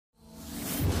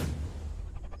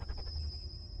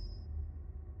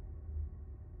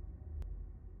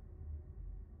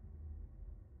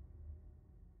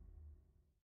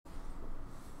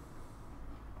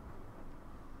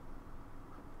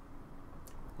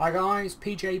Hi guys,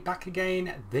 PJ back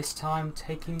again, this time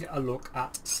taking a look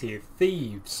at Sea of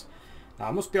Thieves. Now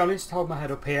I must be honest, hold my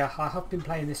head up here, I have been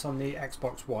playing this on the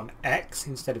Xbox One X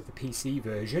instead of the PC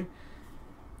version.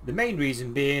 The main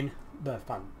reason being the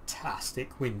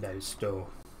fantastic Windows Store.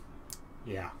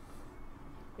 Yeah,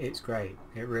 it's great,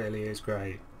 it really is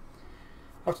great.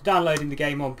 After downloading the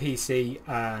game on PC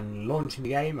and launching the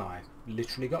game, I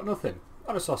literally got nothing,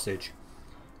 not a sausage.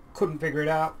 Couldn't figure it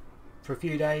out for a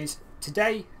few days.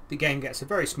 Today the game gets a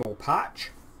very small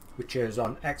patch, which is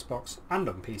on Xbox and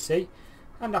on PC,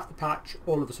 and after patch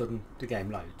all of a sudden the game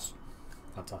loads.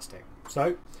 Fantastic.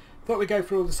 So thought we'd go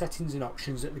through all the settings and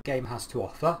options that the game has to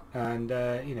offer, and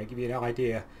give you an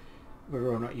idea whether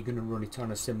or not you're going to run it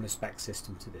on a similar spec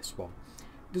system to this one.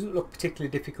 It doesn't look a particularly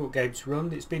difficult game to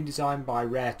run. It's been designed by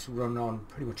Rare to run on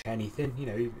pretty much anything. You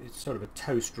know, it's sort of a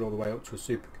toaster all the way up to a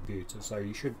supercomputer, so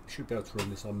you should be able to run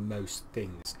this on most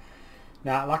things.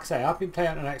 Now, like I say, I've been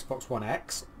playing on Xbox One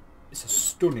X. It's a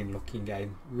stunning looking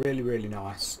game, really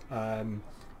nice.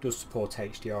 Does support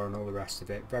HDR and all the rest of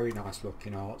it. Very nice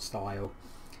looking art style.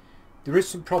 There is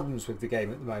some problems with the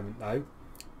game at the moment though.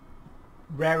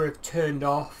 Rare have turned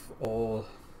off or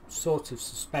sort of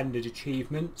suspended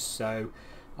achievements, so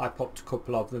I popped a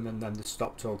couple of them and then they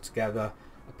stopped altogether.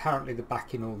 Apparently they're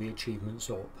backing all the achievements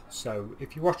up, so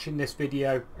if you're watching this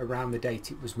video around the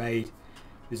date it was made,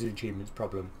 there's an achievements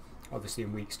problem. Obviously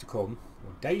in weeks to come,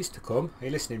 or days to come, are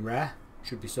you listening Rare?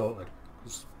 Should be sorted.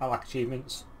 Because I like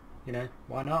achievements, you know,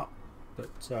 why not? But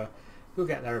we'll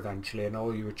get there eventually, and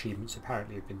all your achievements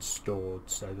apparently have been stored,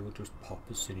 so they will just pop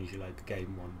as soon as you load the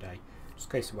game one day. Just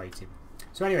a case of waiting.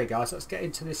 So anyway guys, let's get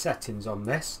into the settings on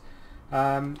this.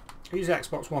 I use an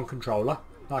Xbox One controller.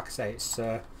 Like I say, it's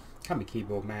can be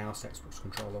keyboard, mouse, Xbox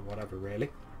controller, whatever really.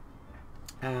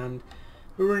 And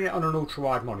we're running it on an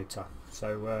ultra-wide monitor.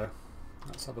 So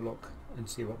let's have a look and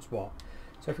see what's what.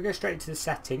 So if we go straight into the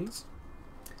settings,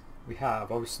 we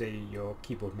have obviously your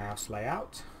keyboard mouse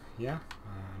layout, yeah,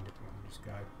 and if we just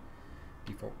go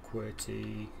default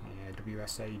QWERTY, yeah,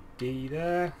 WSAD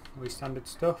there, all your standard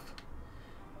stuff.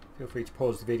 Feel free to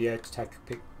pause the video to take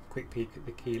a quick peek at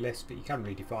the key list, but you can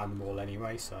redefine them all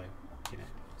anyway, so you know,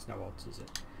 it's no odds, is it?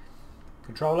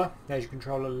 Controller, there's your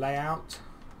controller layout.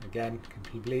 Again,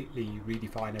 completely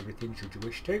redefine everything should you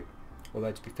wish to.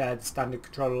 Although to be fair, the standard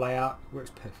controller layout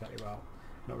works perfectly well.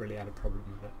 Not really had a problem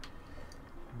with it.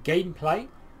 Gameplay,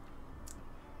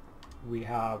 we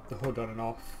have the HUD on and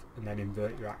off, and then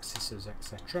invert your axes,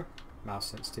 etc. Mouse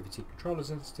sensitivity, controller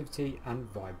sensitivity, and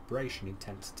vibration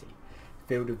intensity.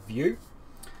 Field of view,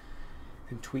 you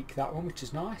can tweak that one, which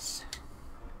is nice.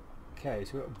 Okay,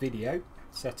 so we've got video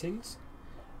settings.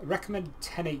 Recommended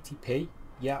 1080p.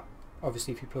 Yeah,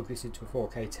 obviously if you plug this into a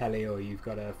 4K telly or you've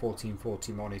got a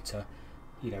 1440 monitor,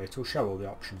 you know, it'll show all the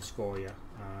options for you.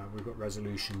 We've got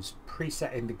resolutions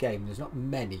preset in the game. There's not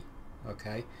many.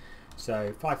 Okay,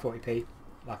 so 540p,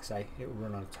 like I say, it will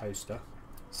run on a toaster.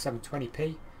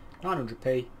 720p,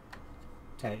 900p,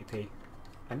 1080p,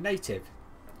 and native.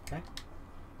 Okay,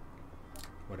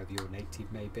 whatever your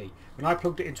native may be. When I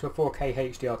plugged it into a 4K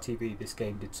HDR TV, this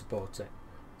game did support it,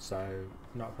 so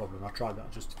not a problem. I tried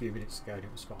that just a few minutes ago and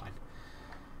it was fine.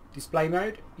 Display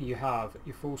mode, you have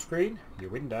your full screen, your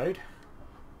windowed,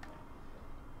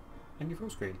 and your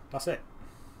full screen. That's it.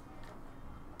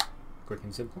 Quick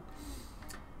and simple.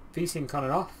 VSync on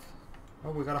and off.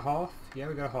 Oh, we got a half. Yeah,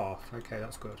 we got a half. Okay,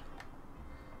 that's good.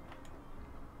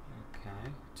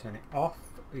 Okay, turn it off.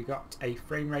 We got a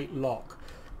frame rate lock.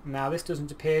 Now this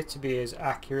doesn't appear to be as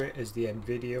accurate as the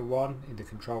NVIDIA one in the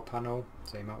control panel,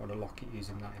 so you might want to lock it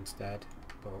using that instead.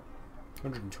 But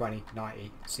 120,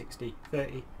 90, 60,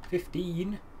 30,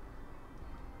 15.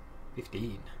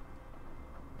 15.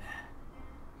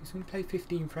 He's going to play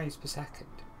 15 frames per second.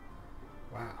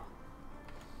 Wow.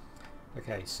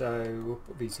 Okay, so we'll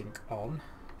put VSync on.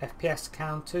 FPS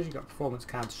counters, you've got performance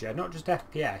counters here. Not just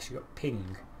FPS, you've got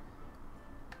ping.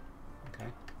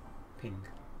 Okay, ping.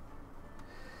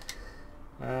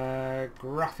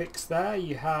 Graphics there,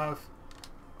 you have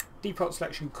default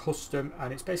selection custom,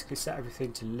 and it's basically set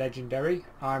everything to legendary.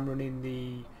 I'm running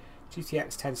the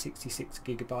GTX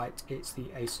 1066GB. It's the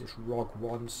Asus ROG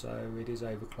one, so it is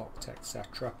overclocked,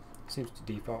 etc. Seems to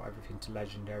default everything to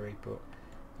legendary, but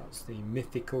that's the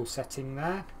mythical setting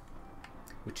there,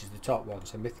 which is the top one.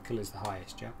 So mythical is the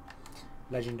highest, yeah.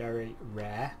 Legendary,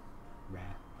 rare,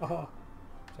 oh,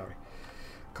 sorry,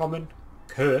 common,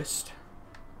 cursed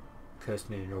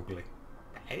meaning ugly.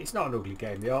 It's not an ugly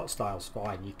game. The art style's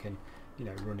fine. You can, you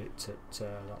know, run it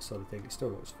at that sort of thing. It still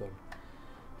looks fun.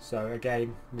 So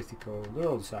again, mythical, they're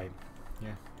all the same.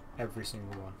 Yeah, every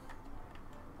single one.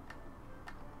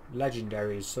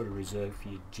 Legendary is sort of reserved for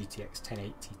your GTX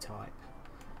 1080 type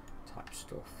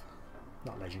stuff.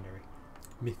 Not legendary.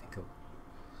 Mythical.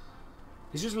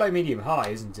 It's just low, medium, high,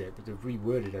 isn't it? But they've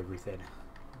reworded everything.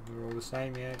 They're all the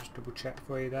same, yeah. Just double check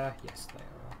for you there. Yes, they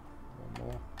are. One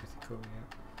more. Mythical,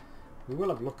 yeah. We will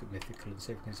have a look at Mythical and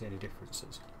see if we can see any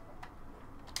differences.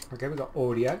 Okay, we've got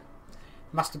audio.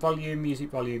 Master volume, music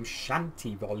volume,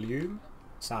 shanty volume,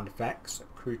 sound effects,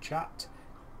 crew chat,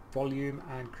 volume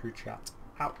and crew chat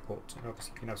output. And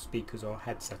obviously you can have speakers or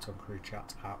headset on crew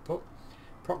chat output.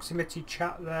 Proximity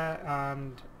chat there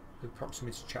and the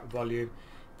proximity chat volume.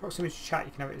 Proximity chat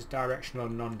you can have it as directional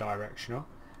and non-directional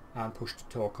and push to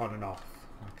talk on and off.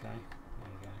 Okay, there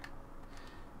you go.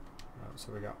 Right,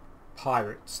 so we got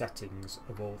pirate settings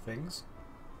of all things.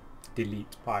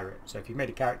 Delete pirate. So if you made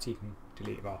a character you can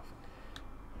delete it off.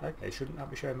 Okay, shouldn't that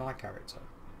be showing my character?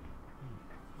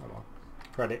 Oh well.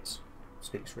 Credits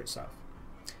speaks for itself.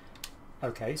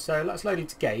 Okay, so let's load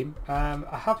into game.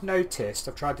 I have noticed,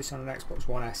 I've tried this on an Xbox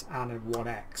One S and a One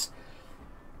X.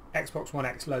 Xbox One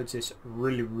X loads this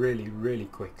really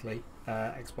quickly.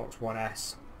 Xbox One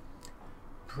S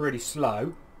pretty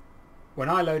slow. When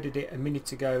I loaded it a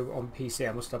minute ago on PC,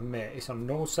 I must admit, it's on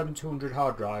an all 7200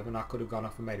 hard drive and I could have gone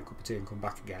off and made a cup of tea and come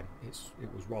back again.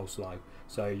 It was well slow.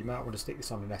 So you might want to stick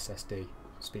this on an SSD,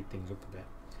 speed things up a bit.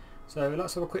 So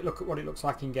let's have a quick look at what it looks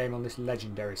like in game on this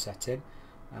legendary setting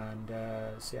and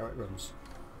see how it runs.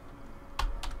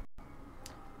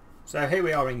 So here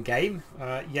we are in game.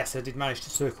 Yes, I did manage to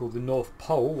circle the North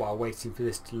Pole while waiting for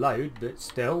this to load, but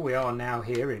still we are now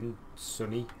here in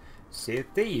sunny Sea of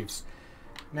Thieves.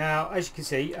 Now, as you can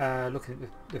see, looking at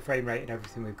the frame rate and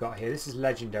everything we've got here, this is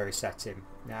legendary setting.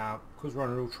 Now, because we're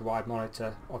on an ultra-wide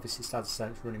monitor, obviously stands a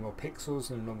sense for running more pixels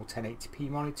than a normal 1080p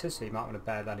monitor, so you might want to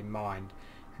bear that in mind.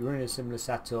 If you're running a similar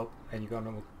setup and you've got a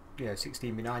normal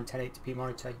 16:9 1080p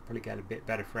monitor, you probably get a bit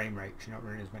better frame rate because you're not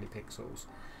running as many pixels.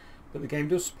 But the game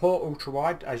does support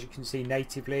ultra-wide, as you can see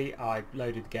natively. I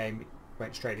loaded the game,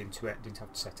 went straight into it, didn't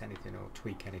have to set anything or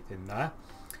tweak anything there.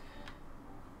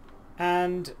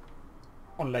 And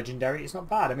on legendary it's not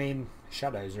bad. I mean,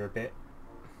 shadows are a bit,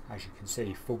 as you can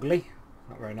see, fugly,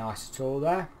 not very nice at all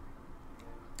there,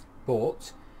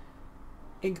 but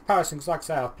in comparison, because like I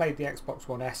say, I've played the Xbox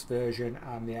One S version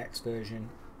and the X version,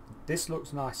 this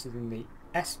looks nicer than the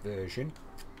S version.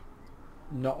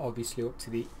 Not obviously up to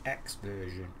the X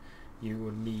version. You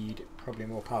will need probably a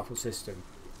more powerful system.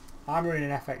 I'm running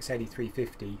an FX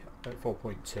 8350 at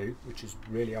 4.2, which is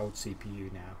really old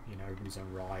CPU now. You know, everybody's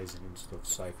on Ryzen and stuff,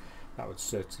 so that would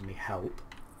certainly help.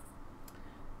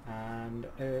 And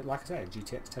like I said,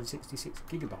 GTX 1066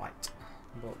 gigabyte.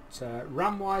 But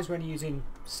RAM wise, we're only using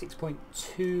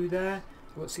 6.2 there.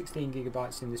 I've got 16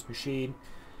 gigabytes in this machine.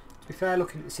 To be fair,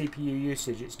 looking at the CPU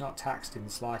usage, it's not taxed in the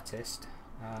slightest.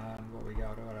 And what we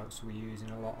got, what else are we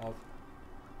using a lot of?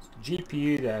 The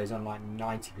GPU there is on like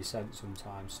 90%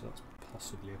 sometimes, so that's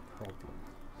possibly a problem.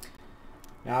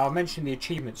 Now, I mentioned the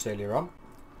achievements earlier on.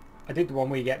 I did the one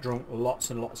where you get drunk lots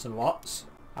and lots and lots,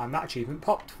 and that achievement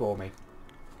popped for me.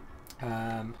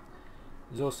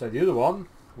 There's also the other one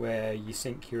where you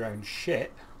sink your own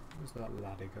ship. Where's that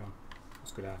ladder gone?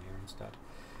 Let's go down here instead.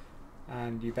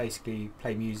 And you basically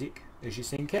play music as you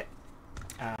sink it,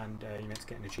 and you're meant to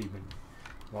get an achievement.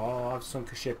 Well, I've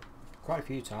sunk a ship quite a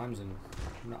few times and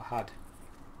not had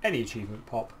any achievement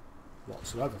pop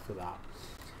whatsoever for that.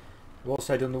 I've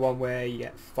also done the one where you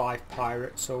get 5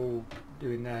 pirates all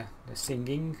doing their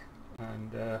singing,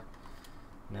 and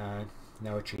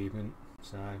no achievement,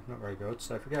 so not very good.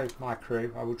 So if we go to my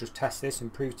crew, I will just test this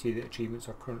and prove to you that achievements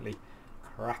are currently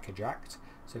crackerjacked.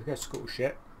 So if we go to scuttle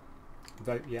ship,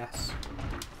 vote yes,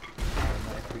 and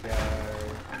then if we go,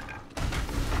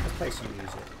 let's play some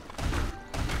music.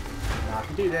 Now if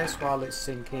you do this while it's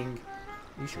sinking,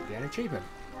 you should get an achievement,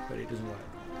 but it doesn't work.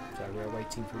 So we're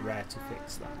waiting for Rare to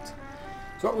fix that.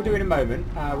 So what we'll do in a moment,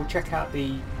 we'll check out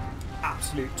the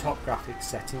absolute top graphics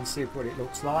settings, see what it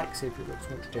looks like, see if it looks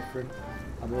much different,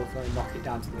 and we'll knock it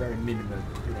down to the very minimum,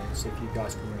 you know, see if you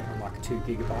guys can run it on like a 2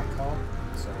 GB card.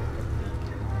 So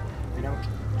you know how much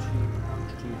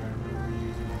we're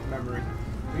using memory.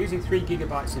 We're using 3 GB of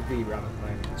VRAM at the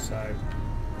moment, so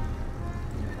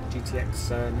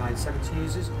GTX 970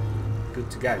 users, good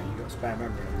to go. You've got spare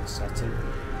memory on this setting.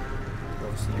 But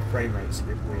obviously your frame rate's a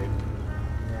bit weird.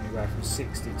 You're anywhere from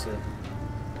 60 to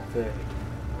 30.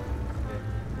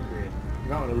 Weird. You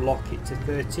might want to lock it to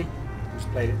 30.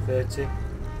 Just played at 30. It'll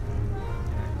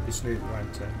be smooth,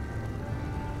 won't it?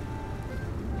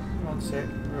 That's it.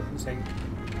 We're up and sync.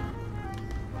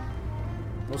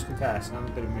 I must confess, I'm a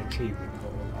bit of an achievement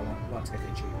call. I like to get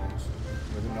the achievements.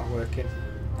 With them not working,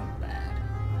 not bad.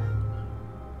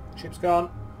 Ship's gone.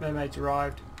 mermaid's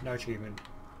arrived. No achievement.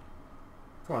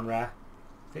 Come on, Rare.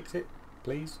 Fix it,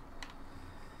 please.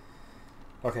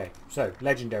 Okay, so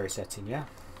legendary setting, yeah.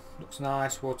 Looks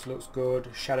nice. Water looks good.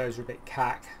 Shadows are a bit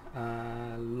cack.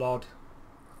 LOD,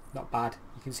 not bad.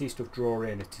 You can see stuff draw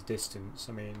in at a distance.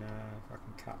 I mean, if I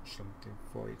can catch something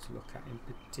for you to look at in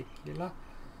particular.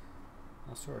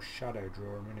 I saw a shadow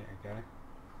draw a minute ago.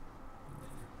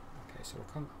 Okay, so we'll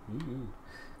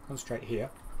concentrate here.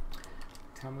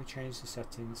 Can we change the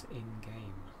settings in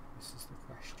game? This is the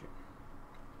question.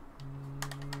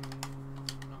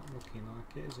 Not looking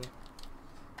like it, is it?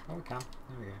 Oh, we can.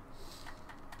 There we go.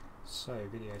 So,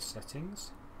 video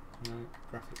settings. No,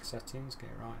 graphic settings.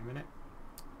 Get it right in a minute.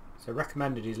 So,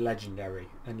 recommended is legendary,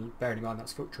 and bearing in mind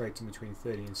that's fluctuating between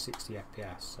 30 and 60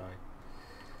 FPS. So,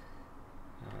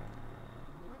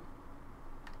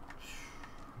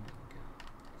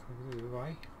 can we go the other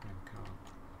way? No, we can't.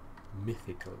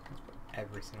 Mythical. Let's put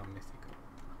everything on mythical.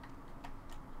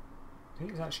 I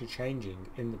think it's actually changing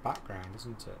in the background,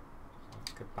 isn't it? So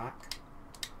let's go back.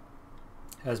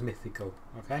 As mythical.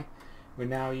 Okay. We're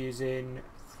now using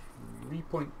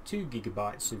 3.2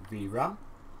 gigabytes of VRAM.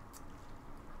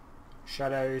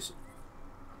 Shadows,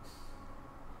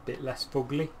 a bit less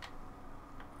fugly.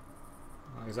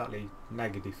 Not exactly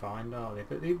mega defined, are they?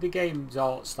 But the game's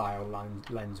art style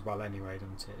lends well anyway,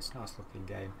 doesn't it? It's a nice looking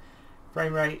game.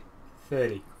 Frame rate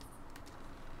 30.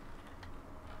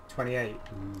 28.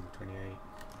 Ooh, 28.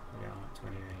 Yeah,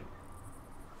 28.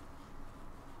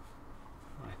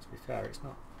 Right, to be fair, it's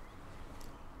not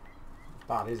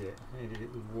bad, is it? I only did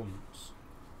it once.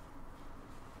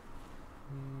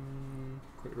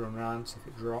 Quick run round, see if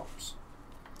it drops.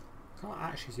 Can't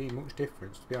actually see much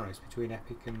difference, to be honest, between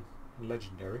epic and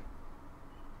legendary.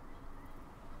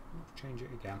 Let's change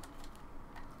it again.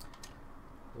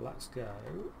 Let's go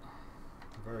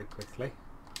very quickly.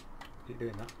 Keep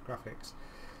doing that. Graphics.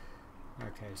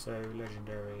 Okay, so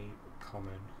legendary,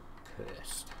 common,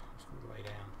 cursed. Let's go all the way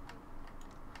down.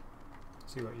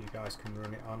 See what you guys can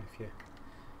run it on if you're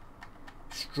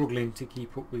struggling to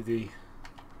keep up with the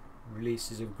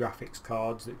releases of graphics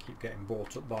cards that keep getting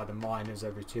bought up by the miners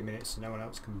every 2 minutes so no one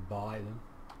else can buy them.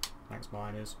 Thanks,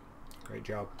 miners. Great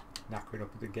job knackering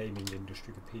up the gaming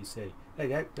industry for PC. There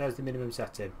you go, there's the minimum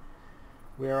setting.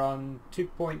 We're on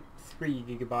 2.3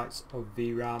 gigabytes of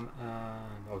VRAM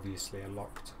and obviously a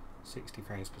locked 60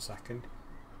 frames per second.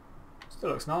 Still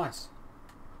looks nice.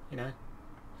 You know,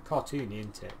 cartoony,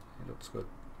 isn't it? It looks good.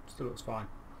 Still looks fine.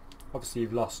 Obviously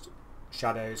you've lost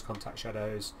shadows, contact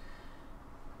shadows,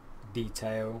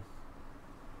 detail,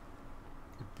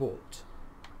 but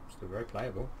still very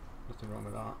playable. Nothing wrong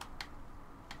with that.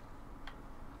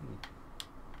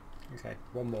 Okay,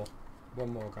 one more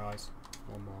guys,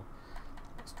 one more.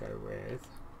 Let's go with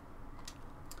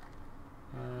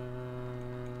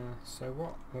so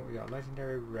what we got?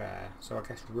 Legendary, rare. So I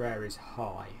guess rare is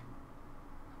high,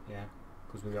 yeah,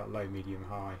 because we got low, medium,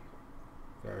 high,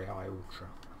 very high, ultra.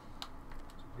 So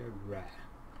we go rare.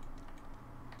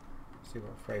 See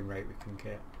what frame rate we can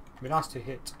get. It'd be nice to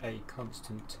hit a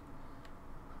constant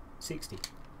 60.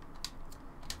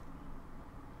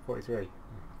 43.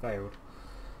 Failed.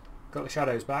 Got the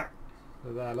shadows back.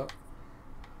 They're there, look.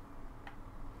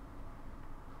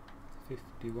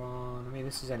 51. I mean,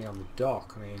 this is only on the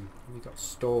dock. I mean, we've got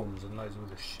storms and loads of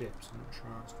other ships. I'm not sure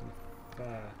how it's going to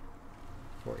fare.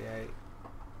 48.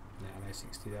 No,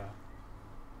 60 there.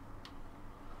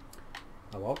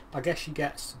 Oh well. I guess you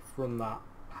get from that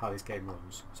how this game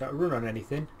runs. So it'll run on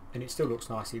anything, and it still looks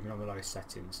nice even on the lowest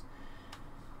settings.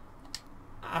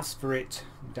 As for it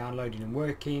downloading and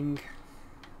working,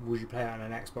 would you play it on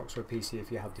an Xbox or a PC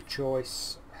if you had the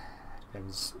choice?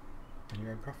 Depends on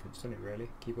your own preference, doesn't it really?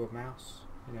 Keyboard, mouse,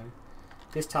 you know.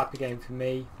 This type of game for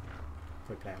me,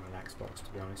 I'd play it on an Xbox,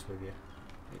 to be honest with you.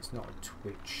 It's not a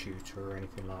Twitch shooter or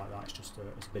anything like that, it's just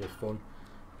it's a bit of fun,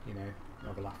 you know,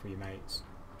 have a laugh with your mates.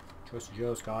 Choice is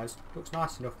yours, guys. Looks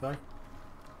nice enough though.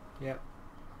 Yep.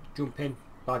 Jump in,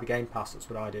 buy the Game Pass, that's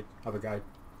what I did. Have a go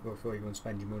before you go and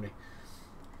spend your money.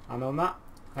 And on that,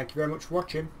 thank you very much for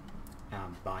watching,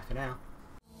 and bye for now.